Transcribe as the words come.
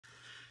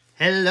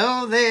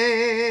Hello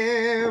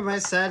there, my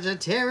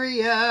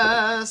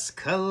Sagittarius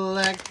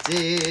collective.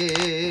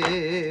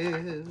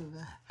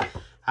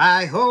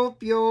 I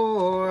hope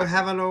you're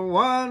having a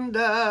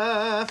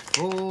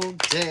wonderful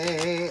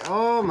day.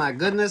 Oh my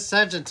goodness,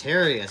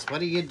 Sagittarius,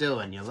 what are you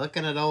doing? You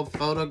looking at old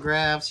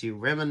photographs? You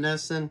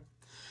reminiscing?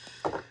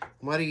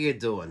 What are you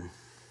doing?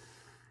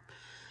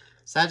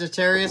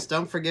 Sagittarius,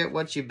 don't forget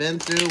what you've been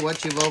through,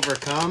 what you've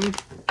overcome.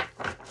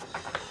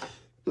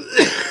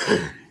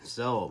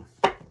 So,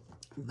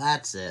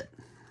 that's it.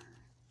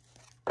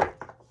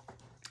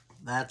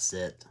 That's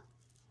it.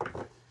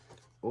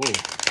 Oh.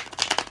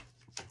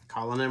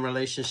 Calling in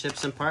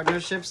relationships and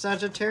partnerships,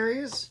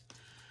 Sagittarius?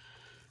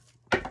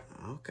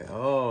 Okay.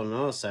 Oh,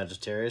 no,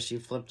 Sagittarius. You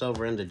flipped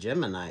over into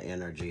Gemini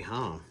energy,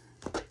 huh?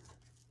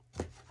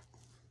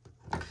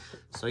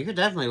 So you're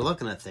definitely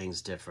looking at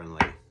things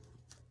differently.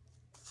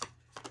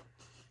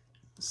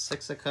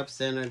 Six of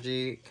Cups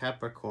energy,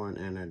 Capricorn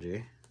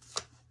energy.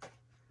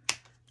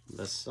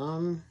 The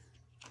Sun,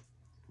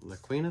 the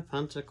Queen of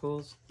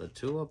Pentacles, the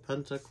Two of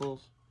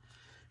Pentacles,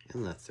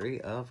 and the Three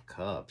of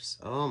Cups.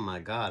 Oh my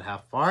God, how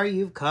far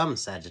you've come,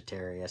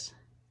 Sagittarius.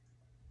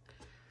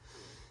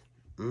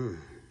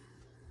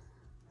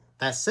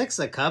 That Six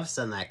of Cups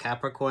and that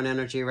Capricorn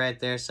energy right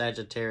there,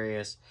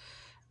 Sagittarius,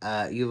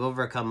 you've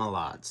overcome a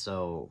lot.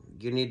 So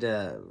you need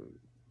to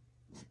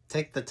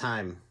take the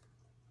time.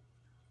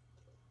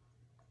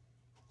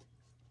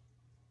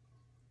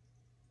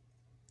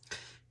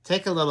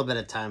 Take a little bit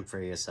of time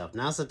for yourself.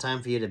 Now's the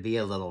time for you to be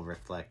a little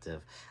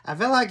reflective. I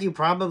feel like you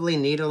probably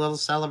need a little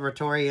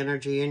celebratory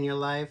energy in your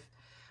life.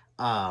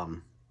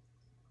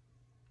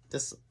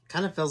 This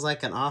kind of feels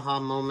like an aha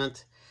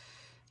moment.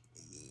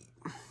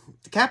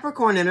 The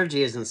Capricorn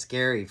energy isn't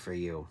scary for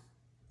you.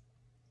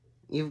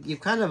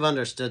 You've kind of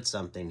understood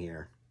something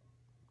here.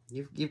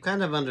 You've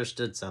kind of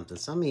understood something.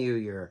 Some of you,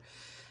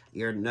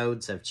 your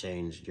nodes have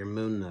changed. Your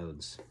moon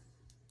nodes.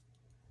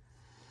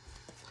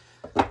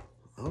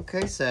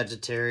 Okay,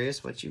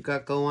 Sagittarius, what you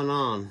got going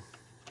on?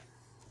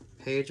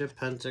 Page of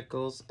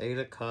Pentacles, Eight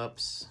of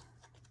Cups,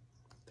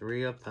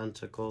 Three of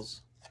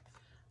Pentacles,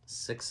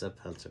 Six of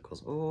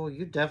Pentacles. Oh,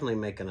 you're definitely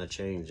making a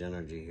change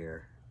energy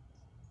here.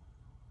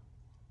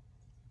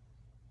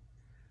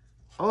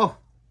 Oh,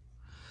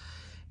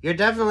 you're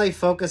definitely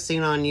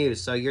focusing on you.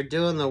 So you're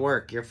doing the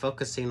work. You're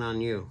focusing on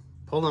you.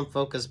 Pulling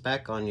focus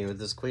back on you with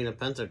this Queen of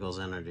Pentacles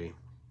energy.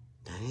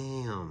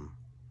 Damn.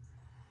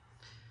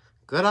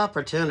 Good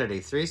opportunity.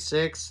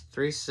 3-6,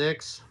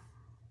 3-6.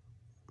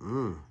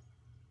 9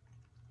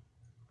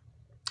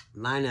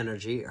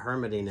 energy,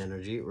 hermiting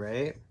energy,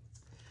 right?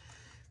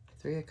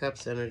 Three of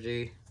Cups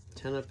energy,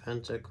 10 of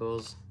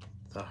Pentacles,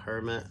 the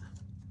Hermit,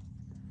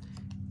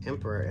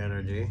 Emperor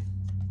energy,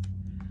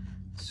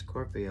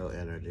 Scorpio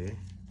energy.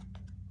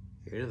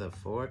 Here are the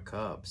Four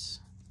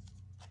Cups,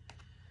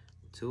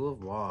 Two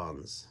of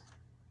Wands,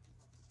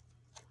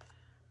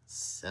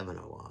 Seven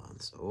of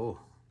Wands. Oh.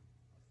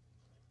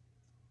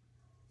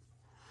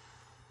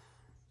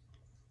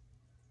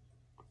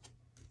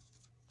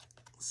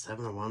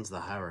 Seven of Wands,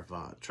 the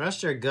Hierophant.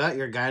 Trust your gut,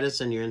 your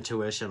guidance, and your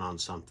intuition on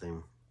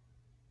something.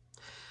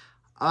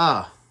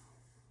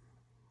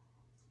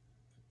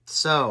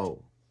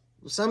 So,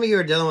 some of you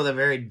are dealing with a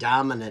very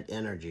dominant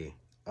energy,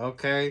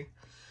 okay?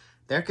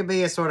 There could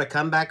be a sort of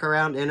comeback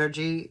around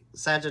energy,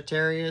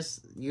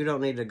 Sagittarius. You don't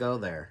need to go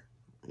there.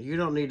 You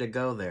don't need to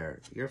go there.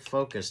 You're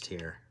focused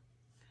here.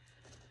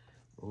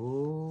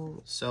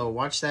 Ooh, so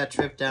watch that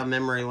trip down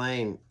memory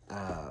lane,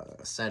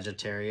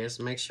 Sagittarius.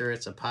 Make sure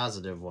it's a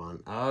positive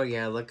one. Oh,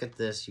 yeah, look at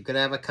this. You could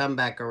have a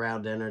comeback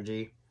around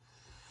energy.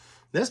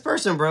 This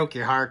person broke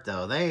your heart,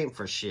 though. They ain't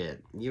for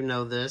shit. You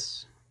know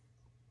this.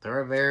 They're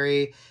a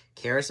very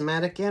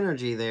charismatic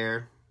energy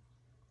there,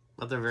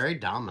 but they're very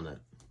dominant.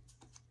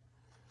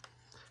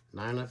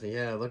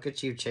 Yeah, look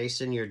at you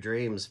chasing your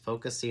dreams,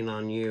 focusing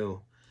on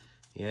you.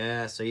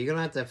 Yeah, so you're going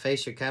to have to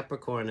face your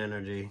Capricorn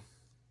energy.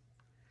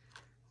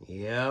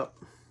 Yep.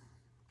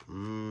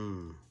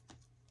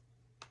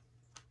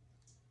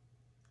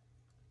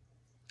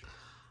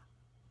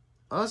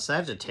 Oh,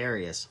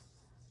 Sagittarius.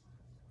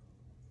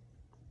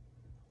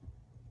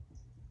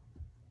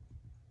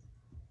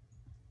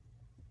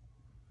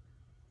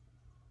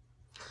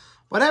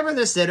 Whatever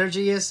this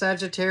energy is,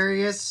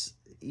 Sagittarius,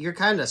 you're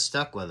kind of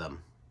stuck with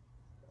them.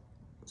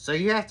 So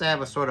you have to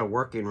have a sort of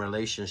working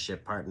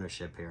relationship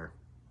partnership here.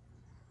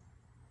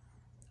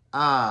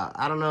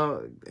 I don't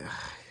know.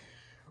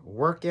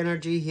 Work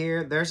energy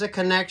here. There's a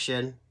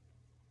connection,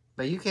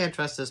 but you can't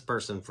trust this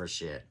person for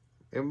shit.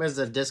 It was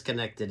a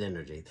disconnected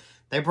energy.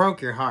 They broke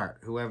your heart,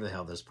 whoever the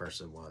hell this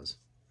person was.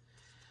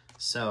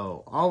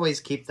 So always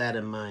keep that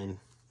in mind.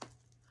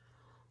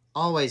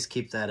 Always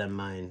keep that in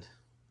mind.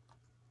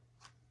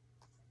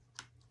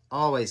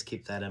 Always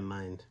keep that in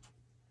mind.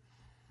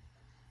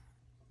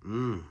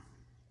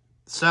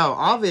 So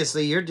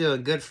obviously you're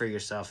doing good for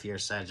yourself here,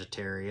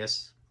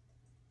 Sagittarius.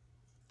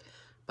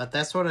 But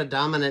that sort of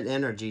dominant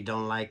energy,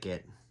 don't like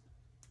it.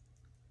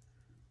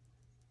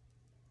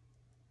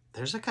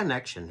 There's a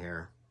connection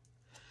here.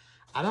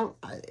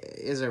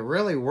 Is it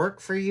really work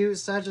for you,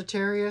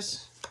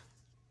 Sagittarius?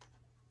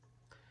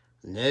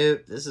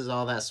 Nope. This is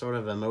all that sort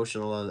of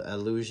emotional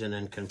illusion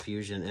and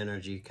confusion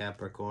energy,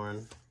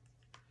 Capricorn.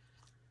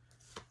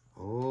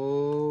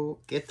 Oh,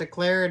 get the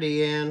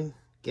clarity in.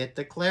 Get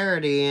the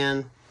clarity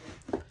in.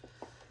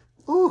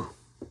 Ooh.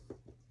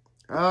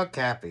 Oh,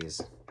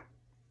 Cappies.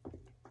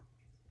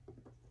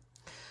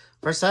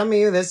 For some of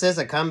you, this is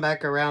a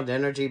comeback around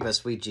energy, but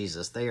sweet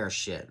Jesus, they are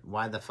shit.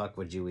 Why the fuck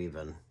would you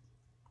even?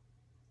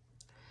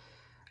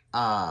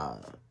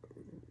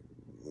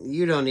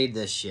 You don't need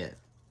this shit.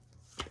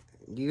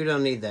 You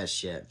don't need that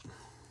shit.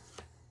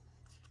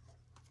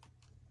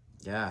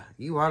 Yeah,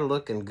 you are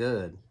looking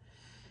good.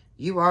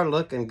 You are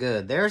looking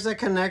good. There's a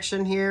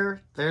connection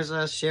here. There's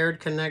a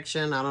shared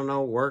connection. I don't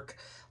know, work,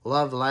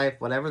 love, life,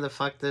 whatever the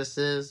fuck this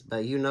is,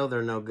 but you know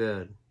they're no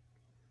good.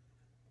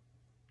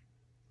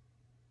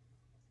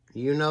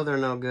 You know they're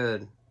no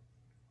good.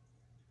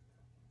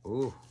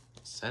 Ooh,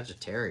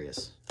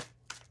 Sagittarius.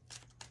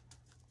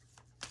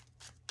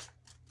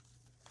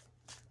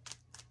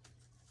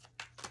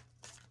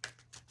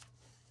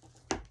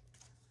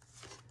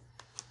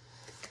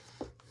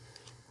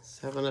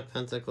 Seven of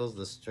Pentacles,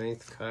 the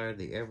Strength card,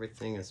 the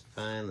Everything is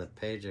Fine, the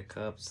Page of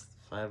Cups,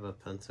 Five of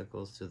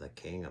Pentacles to the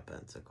King of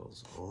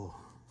Pentacles. Oh.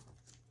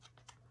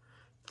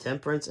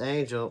 Temperance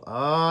Angel.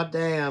 Oh,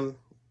 damn.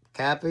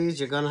 Cappies,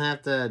 you're going to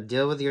have to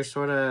deal with your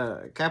sort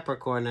of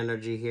Capricorn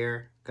energy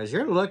here, because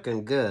you're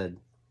looking good.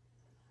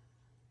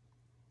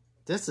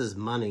 This is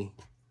money.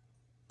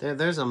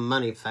 There's a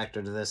money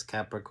factor to this,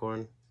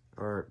 Capricorn,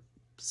 or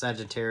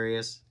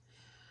Sagittarius.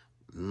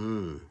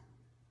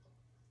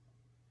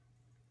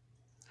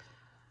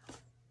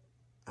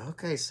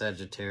 Okay,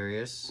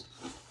 Sagittarius.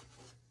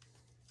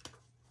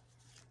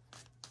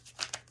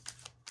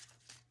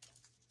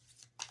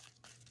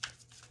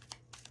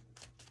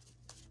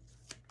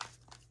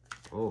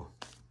 Oh.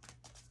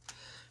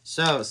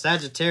 So,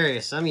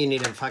 Sagittarius, some of you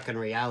need a fucking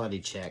reality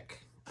check.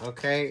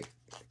 Okay?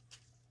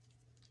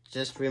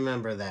 Just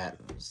remember that.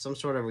 Some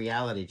sort of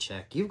reality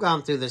check. You've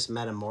gone through this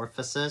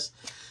metamorphosis.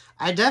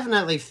 I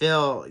definitely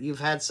feel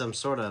you've had some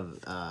sort of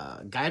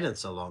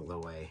guidance along the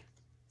way.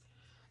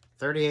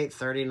 38,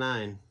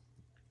 39.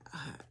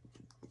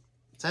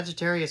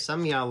 Sagittarius, some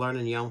of y'all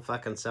learning your own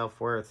fucking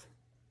self-worth.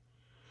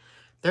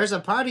 There's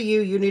a part of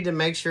you need to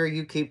make sure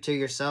you keep to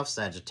yourself,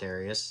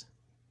 Sagittarius.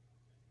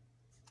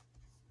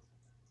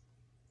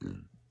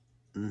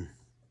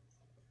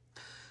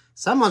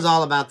 Someone's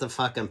all about the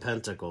fucking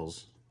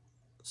pentacles.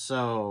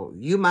 So,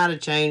 you might have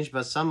changed,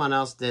 but someone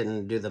else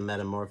didn't do the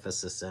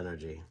metamorphosis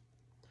energy.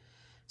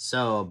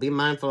 So, be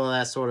mindful of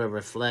that sort of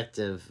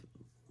reflective...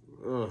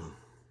 Ugh.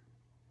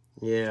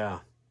 Yeah.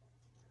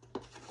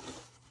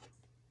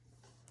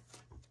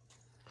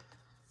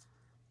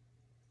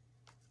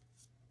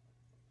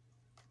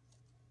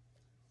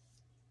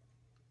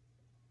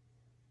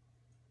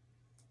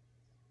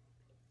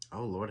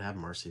 Oh, Lord, have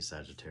mercy,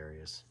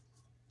 Sagittarius.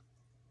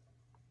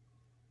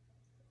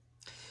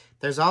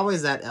 There's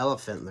always that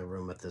elephant in the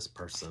room with this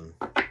person.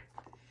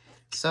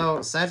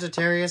 So,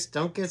 Sagittarius,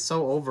 don't get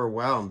so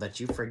overwhelmed that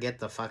you forget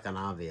the fucking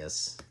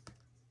obvious.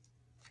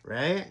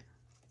 Right?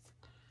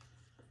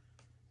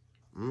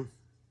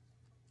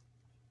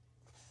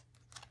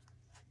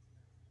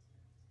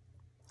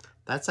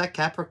 That's that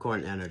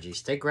Capricorn energy.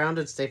 Stay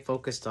grounded, stay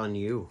focused on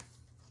you.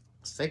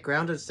 Stay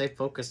grounded, stay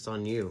focused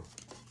on you.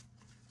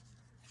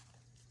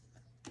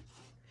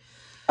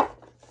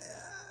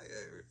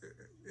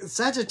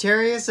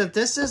 Sagittarius, if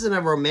this isn't a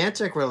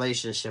romantic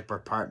relationship or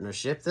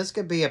partnership, this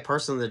could be a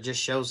person that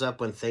just shows up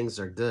when things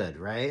are good,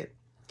 right?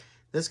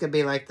 This could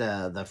be like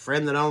the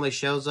friend that only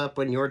shows up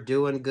when you're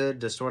doing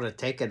good to sort of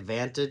take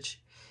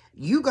advantage.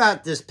 You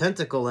got this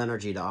pentacle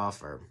energy to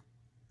offer.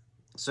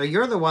 So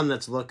you're the one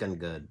that's looking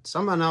good.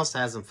 Someone else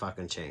hasn't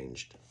fucking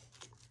changed.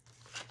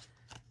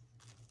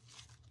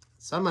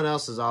 Someone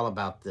else is all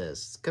about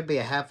this. Could be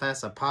a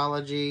half-ass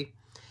apology.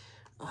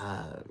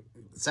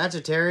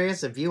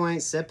 Sagittarius, if you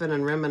ain't sipping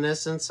and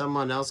reminiscing,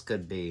 someone else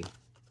could be.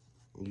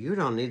 You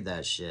don't need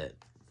that shit.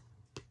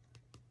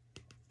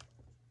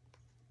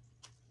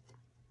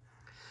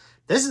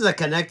 This is a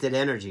connected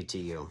energy to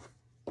you.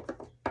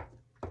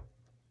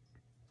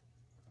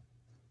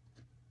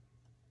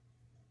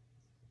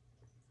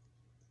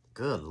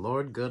 Good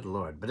Lord, good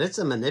Lord. But it's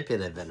a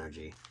manipulative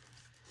energy.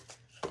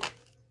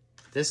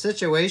 This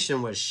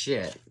situation was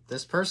shit.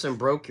 This person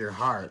broke your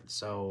heart.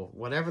 So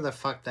whatever the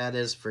fuck that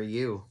is for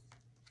you.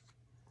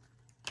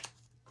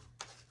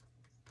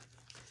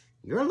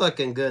 You're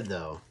looking good,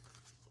 though.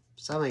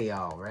 Some of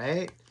y'all,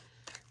 right?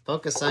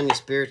 Focus on your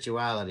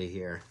spirituality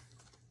here.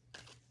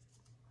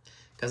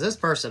 Because this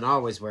person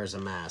always wears a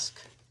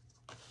mask.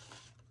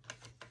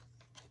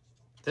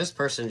 This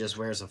person just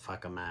wears a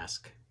fucking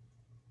mask.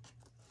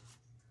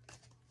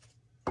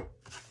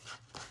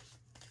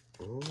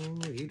 Ooh,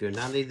 you do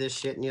not need this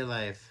shit in your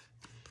life.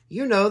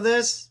 You know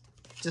this.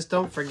 Just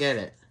don't forget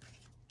it.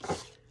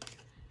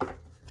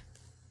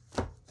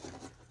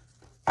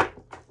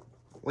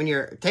 When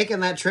you're taking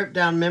that trip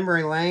down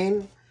memory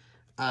lane,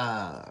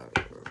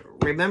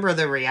 remember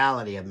the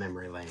reality of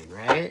memory lane,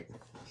 right?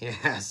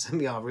 Yeah, some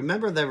of y'all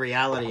remember the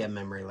reality of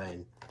memory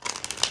lane.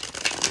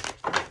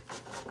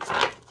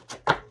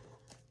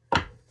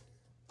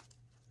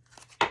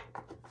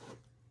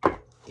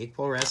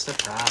 Equal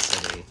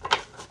reciprocity.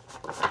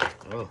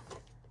 Oh.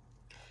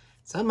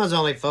 Someone's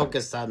only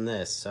focused on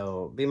this,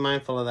 so be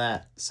mindful of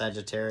that,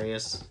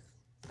 Sagittarius.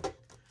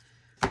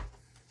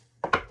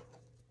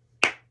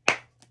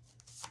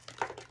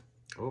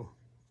 Oh.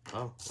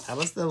 Oh. How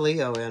was the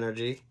Leo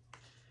energy?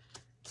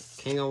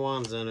 King of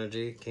Wands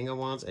energy. King of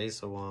Wands,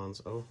 Ace of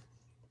Wands. Oh.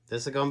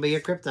 This is going to be your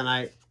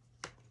kryptonite.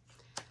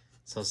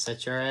 So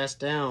sit your ass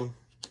down.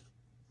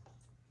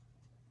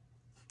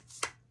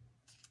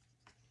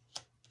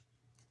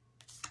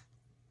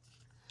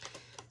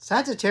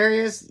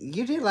 Sagittarius,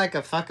 you do like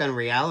a fucking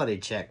reality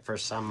check for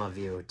some of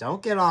you.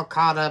 Don't get all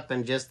caught up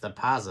in just the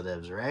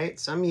positives, right?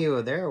 Some of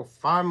you, there are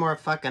far more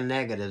fucking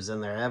negatives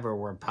than there ever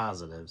were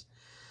positives.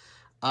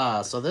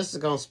 So this is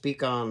going to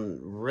speak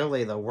on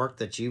really the work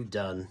that you've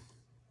done.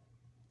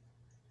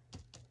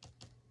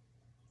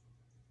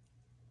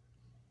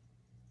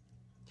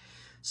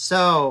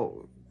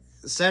 So,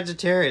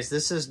 Sagittarius,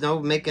 this is no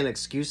making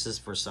excuses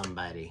for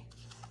somebody,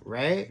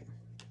 right?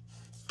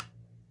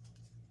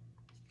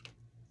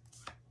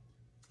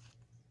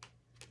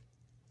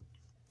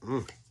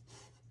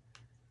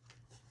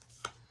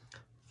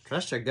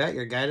 Trust your gut,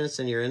 your guidance,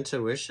 and your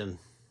intuition.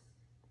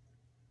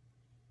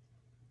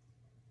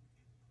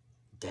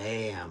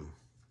 Damn.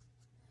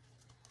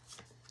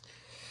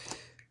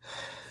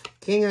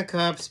 King of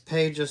Cups,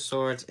 Page of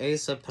Swords,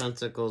 Ace of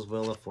Pentacles,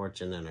 Wheel of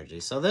Fortune energy.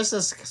 So this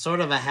is sort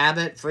of a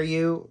habit for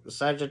you,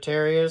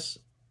 Sagittarius.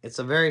 It's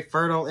a very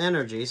fertile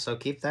energy, so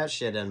keep that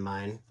shit in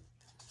mind.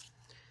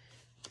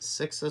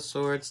 6 of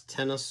Swords,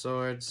 10 of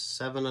Swords,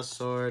 7 of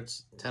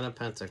Swords, 10 of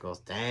Pentacles.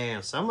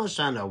 Damn, someone's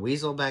trying to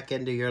weasel back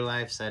into your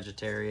life,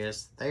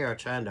 Sagittarius. They are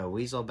trying to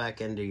weasel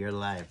back into your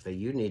life, but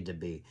you need to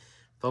be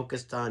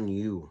focused on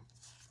you.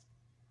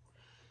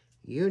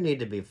 You need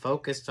to be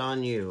focused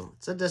on you.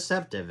 It's a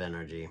deceptive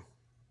energy.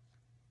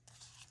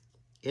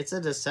 It's a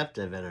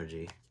deceptive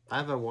energy.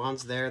 5 of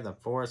Wands there, the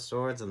 4 of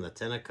Swords, and the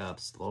 10 of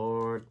Cups.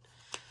 Lord.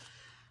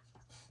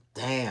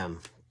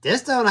 Damn.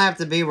 This don't have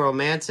to be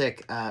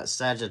romantic,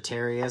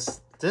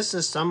 Sagittarius. This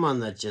is someone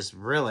that just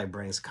really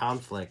brings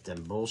conflict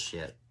and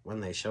bullshit when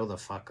they show the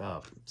fuck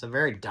up. It's a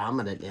very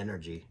dominant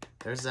energy.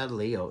 There's that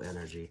Leo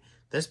energy.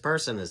 This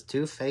person is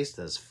two-faced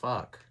as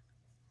fuck.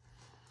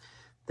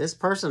 This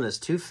person is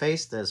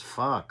two-faced as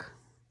fuck.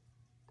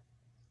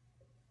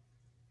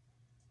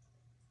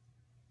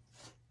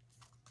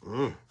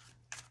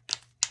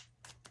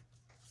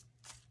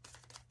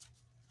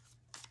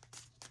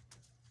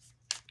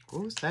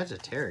 Ooh,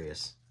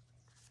 Sagittarius.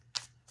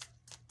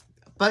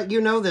 But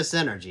you know this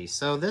energy,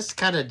 so this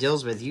kind of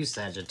deals with you,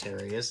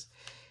 Sagittarius.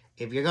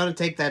 If you're going to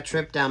take that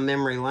trip down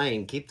memory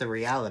lane, keep the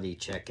reality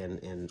check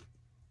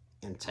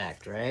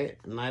intact, right?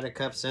 Knight of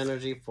Cups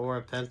energy, 4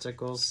 of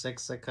Pentacles,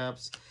 6 of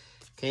Cups,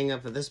 King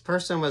of... This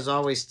person was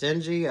always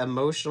stingy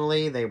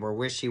emotionally. They were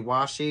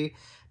wishy-washy.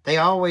 They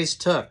always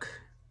took.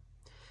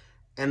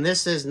 And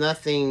this is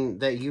nothing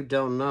that you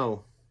don't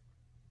know.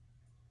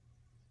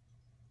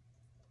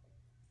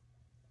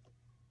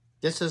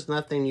 This is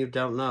nothing you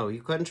don't know.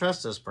 You couldn't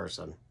trust this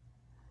person.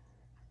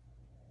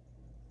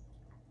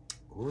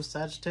 Ooh,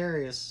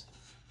 Sagittarius.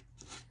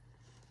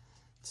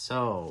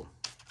 So,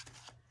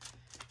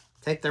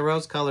 take the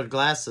rose-colored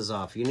glasses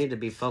off. You need to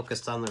be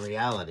focused on the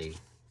reality.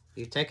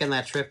 You've taken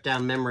that trip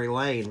down memory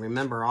lane.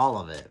 Remember all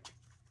of it.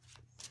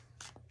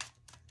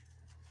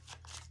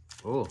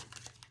 Ooh.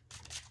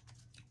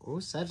 Ooh,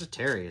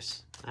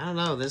 Sagittarius. I don't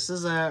know. This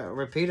is a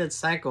repeated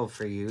cycle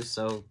for you,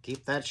 so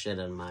keep that shit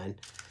in mind.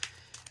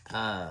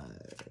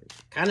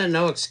 Kind of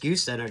no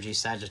excuse energy,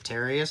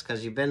 Sagittarius,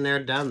 because you've been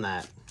there, done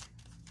that.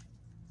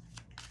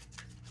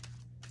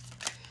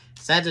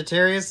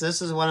 Sagittarius,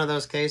 this is one of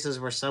those cases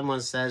where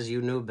someone says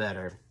you knew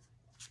better.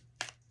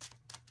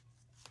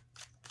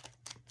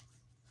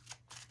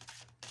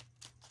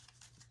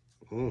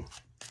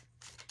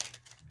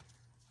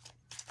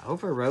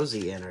 Over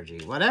rosy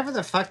energy. Whatever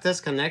the fuck this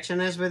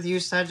connection is with you,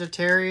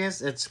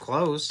 Sagittarius, it's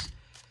close.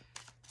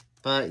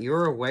 But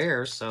you're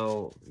aware,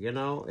 so, you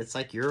know, it's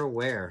like you're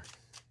aware.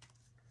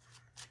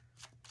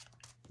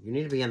 You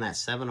need to be in that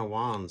 7 of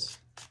Wands.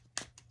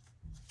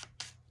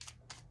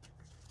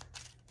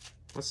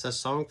 What's the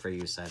song for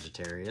you,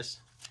 Sagittarius?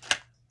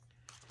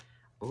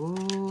 Ooh,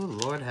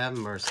 Lord have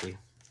mercy.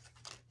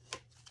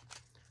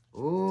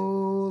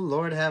 Ooh,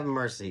 Lord have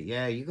mercy.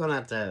 Yeah, you're going to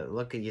have to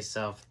look at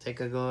yourself. Take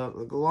a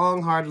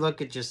long, hard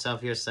look at yourself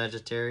here,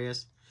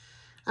 Sagittarius.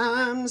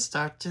 I'm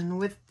starting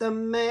with the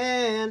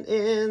man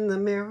in the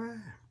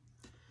mirror.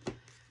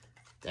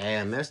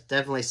 Damn, there's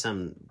definitely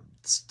some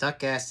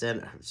stuck-ass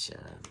energy.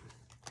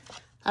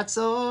 That's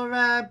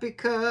alright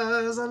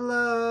because I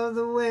love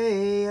the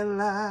way you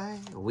lie.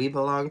 We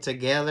belong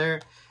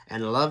together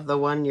and love the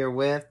one you're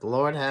with.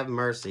 Lord have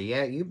mercy.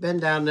 Yeah, you've been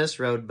down this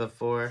road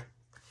before.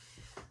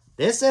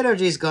 This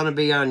energy is going to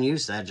be on you,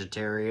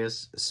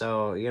 Sagittarius.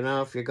 So, you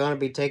know, if you're going to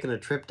be taking a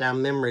trip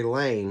down memory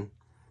lane,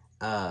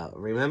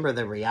 remember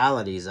the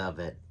realities of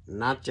it,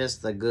 not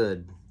just the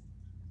good.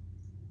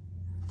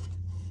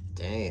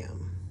 Damn.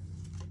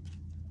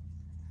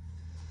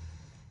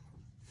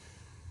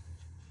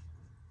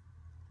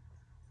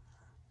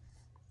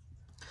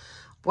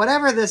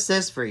 Whatever this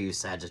is for you,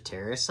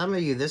 Sagittarius, some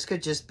of you, this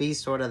could just be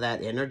sort of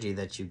that energy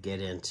that you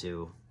get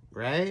into,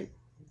 right?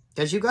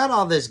 Because you got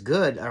all this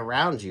good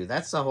around you.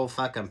 That's the whole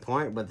fucking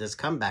point with this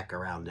comeback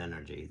around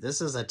energy.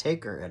 This is a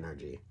taker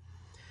energy.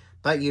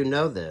 But you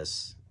know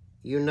this.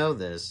 You know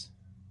this.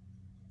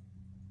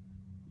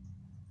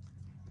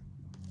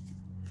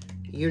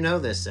 You know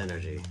this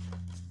energy.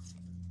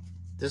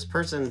 This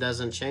person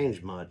doesn't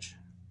change much.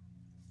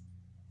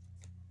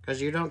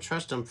 Because you don't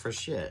trust them for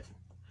shit.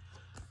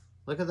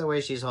 Look at the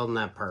way she's holding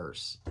that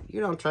purse.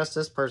 You don't trust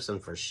this person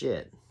for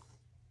shit.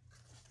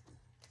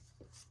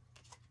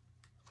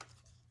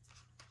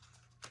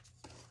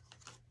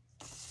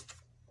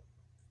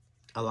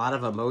 A lot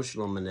of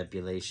emotional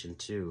manipulation,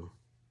 too.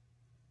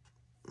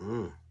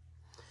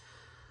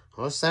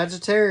 Well,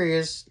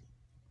 Sagittarius.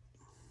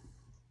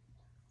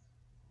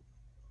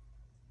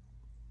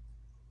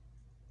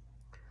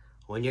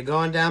 When you're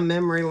going down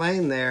memory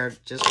lane there,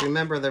 just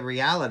remember the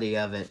reality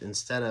of it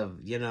instead of,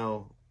 you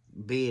know,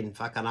 being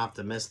fucking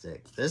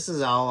optimistic. This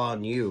is all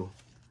on you.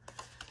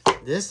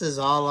 This is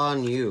all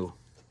on you.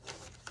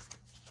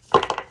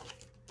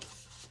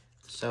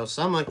 So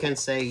someone can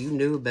say you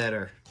knew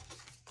better.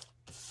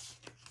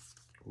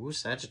 Ooh,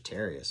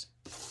 Sagittarius.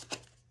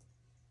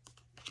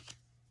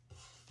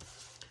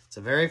 It's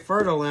a very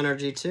fertile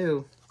energy,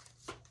 too.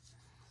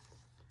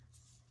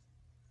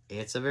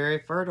 It's a very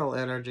fertile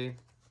energy.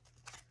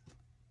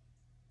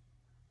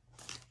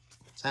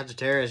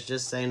 Sagittarius,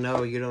 just say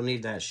no, you don't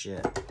need that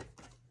shit.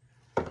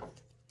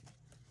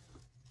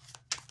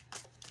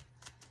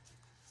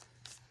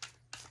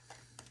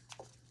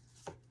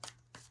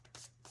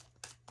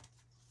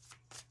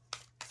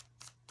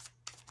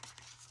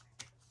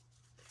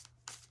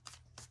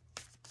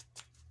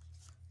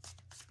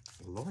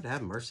 Lord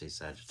have mercy,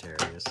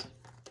 Sagittarius.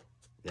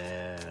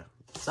 Yeah.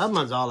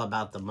 Someone's all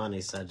about the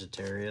money,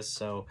 Sagittarius.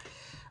 So,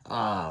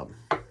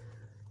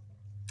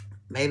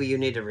 maybe you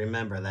need to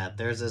remember that.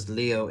 There's this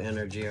Leo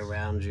energy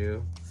around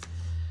you.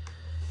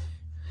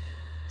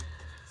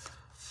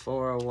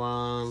 Four of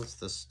Wands,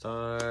 the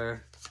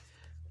Star,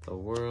 the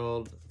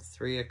World,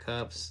 Three of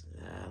Cups.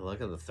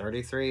 Look at the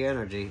 33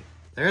 energy.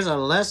 There's a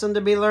lesson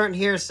to be learned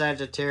here,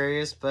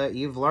 Sagittarius, but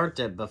you've learned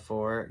it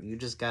before. You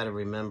just got to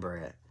remember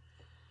it.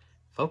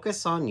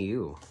 Focus on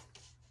you.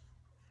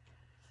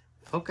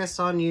 Focus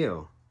on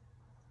you.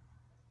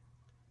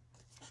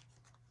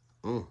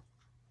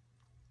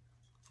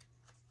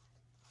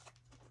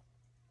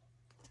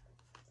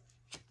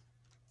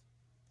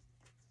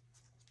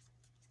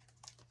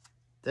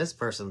 This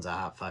person's a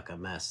hot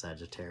fucking mess,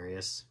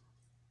 Sagittarius.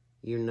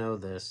 You know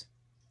this.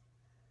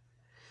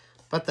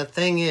 But the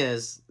thing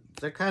is,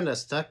 they're kind of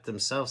stuck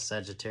themselves,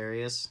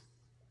 Sagittarius.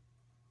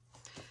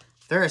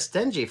 They're a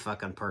stingy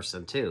fucking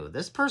person, too.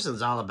 This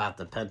person's all about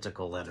the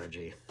pentacle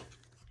energy.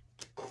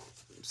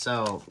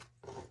 So,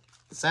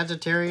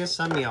 Sagittarius,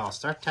 some of y'all,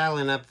 start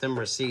tallying up them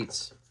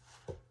receipts.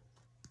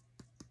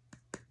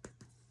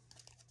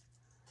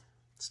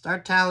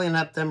 Start tallying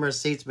up them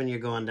receipts when you're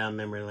going down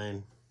memory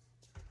lane.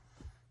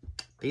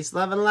 Peace,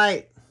 love, and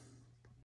light.